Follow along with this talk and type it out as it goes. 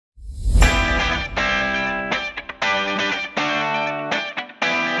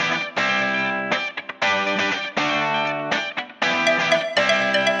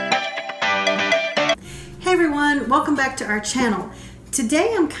back to our channel.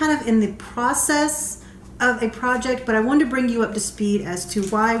 Today I'm kind of in the process of a project, but I wanted to bring you up to speed as to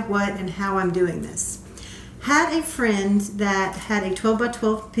why, what, and how I'm doing this. Had a friend that had a 12 by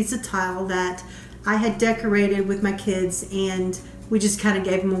 12 piece of tile that I had decorated with my kids, and we just kind of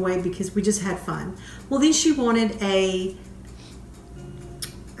gave them away because we just had fun. Well, then she wanted a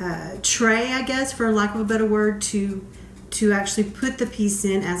tray, I guess, for lack of a better word, to actually put the piece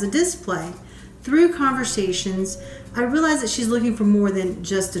in as a display. Through conversations, I realized that she's looking for more than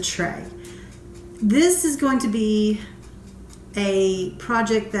just a tray. This is going to be a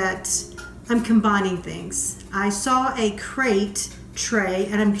project that I'm combining things. I saw a crate tray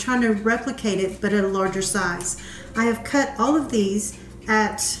and I'm trying to replicate it, but at a larger size. I have cut all of these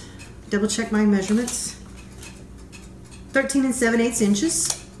at, double check my measurements, 13 7/8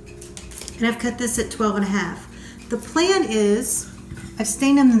 inches, and I've cut this at 12 1/2. The plan is, I've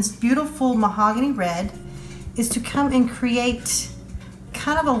stained them this beautiful mahogany red, is to come and create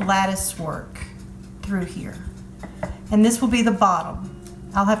kind of a lattice work through here. And this will be the bottom.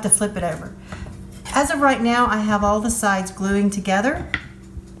 I'll have to flip it over. As of right now, I have all the sides gluing together.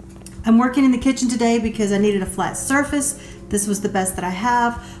 I'm working in the kitchen today because I needed a flat surface. This was the best that I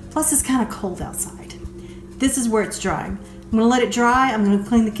have. Plus it's kind of cold outside. This is where it's drying. I'm gonna let it dry. I'm gonna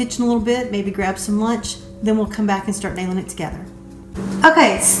clean the kitchen a little bit, maybe grab some lunch, then we'll come back and start nailing it together.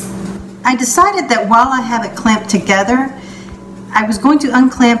 Okay, I decided that while I have it clamped together, I was going to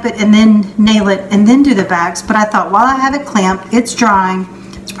unclamp it and then nail it and then do the backs, but I thought while I have it clamped, it's drying,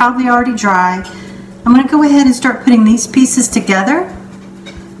 it's probably already dry. I'm going to go ahead and start putting these pieces together.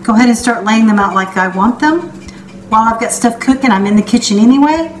 Go ahead and start laying them out like I want them. While I've got stuff cooking, I'm in the kitchen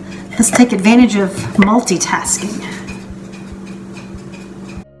anyway. Let's take advantage of multitasking.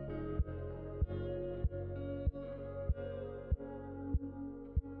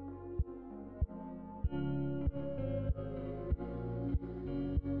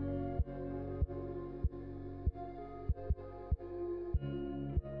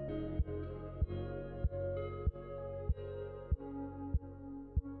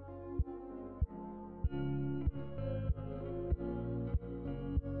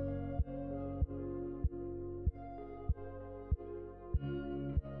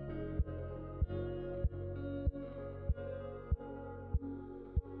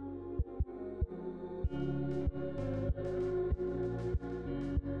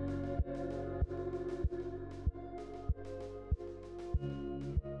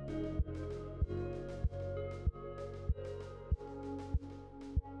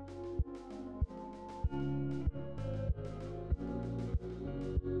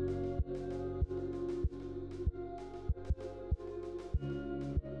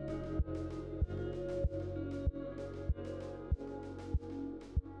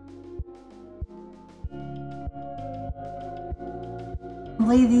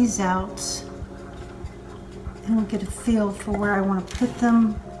 Lay these out and we'll get a feel for where I want to put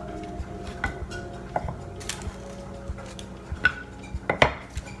them.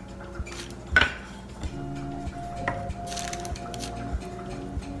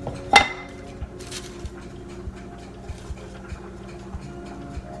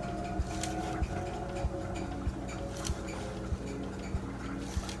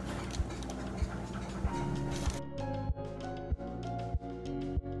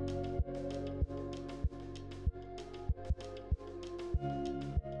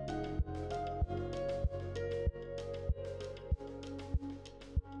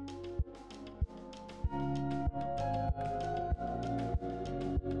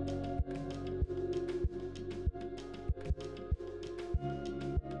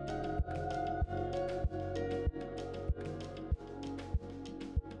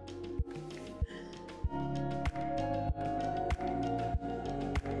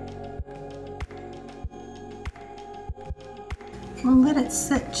 I'm gonna let it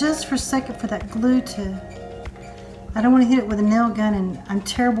sit just for a second for that glue to, I don't want to hit it with a nail gun, and I'm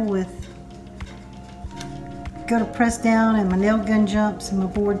terrible with, go to press down and my nail gun jumps and my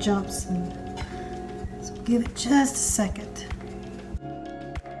board jumps, and so give it just a second.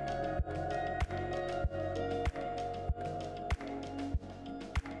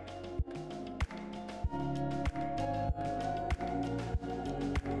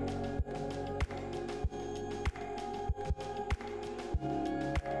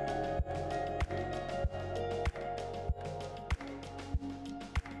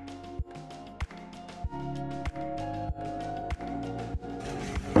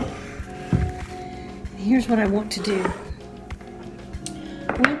 Here's what I want to do.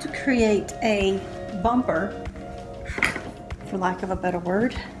 I want to create a bumper, for lack of a better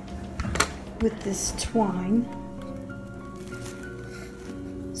word, with this twine.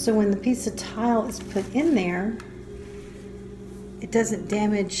 so when the piece of tile is put in there, it doesn't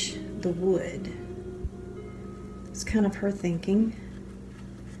damage the wood. It's kind of her thinking,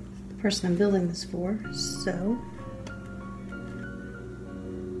 the person I'm building this for. So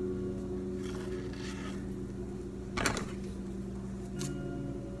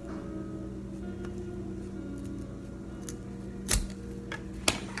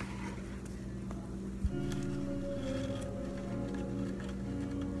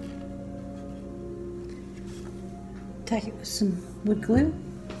tack it with some wood glue.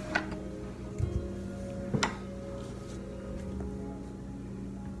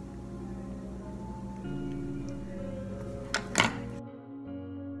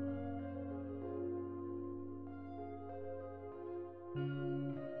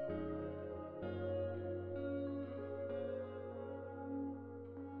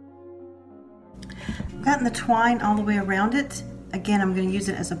 I've gotten the twine all the way around it. Again, I'm going to use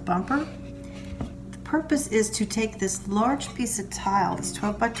it as a bumper. The purpose is to take this large piece of tile, this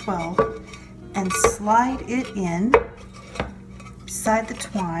 12 by 12, and slide it in beside the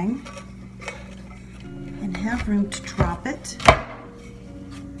twine and have room to drop it.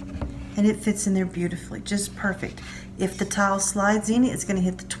 And it fits in there beautifully, just perfect. If the tile slides in, it's going to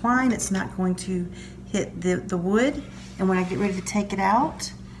hit the twine. It's not going to hit the wood. And when I get ready to take it out,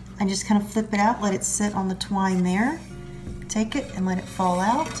 I just kind of flip it out, let it sit on the twine there, take it and let it fall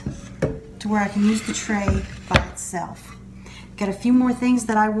out to where I can use the tray by itself. Got a few more things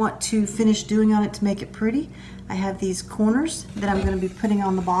that I want to finish doing on it to make it pretty. I have these corners that I'm going to be putting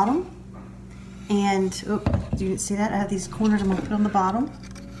on the bottom. And, oh, do you see that? I have these corners I'm going to put on the bottom,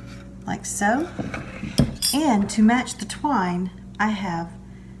 like so. And to match the twine, I have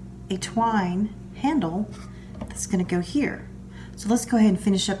a twine handle that's going to go here. So let's go ahead and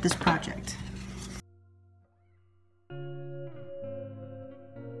finish up this project.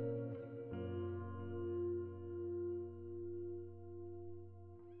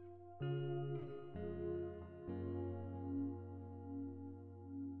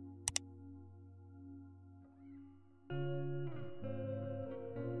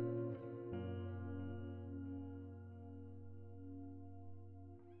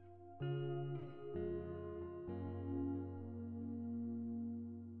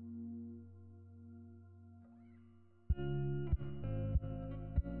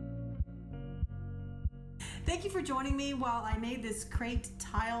 Thank you for joining me while I made this crate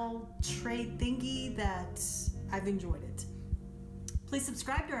tile tray thingy that I've enjoyed it. Please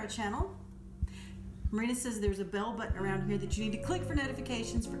subscribe to our channel. Marina says there's a bell button around here that you need to click for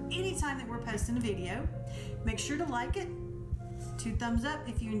notifications for any time that we're posting a video. Make sure to like it, 2 thumbs up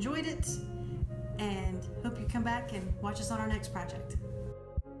if you enjoyed it, and hope you come back and watch us on our next project.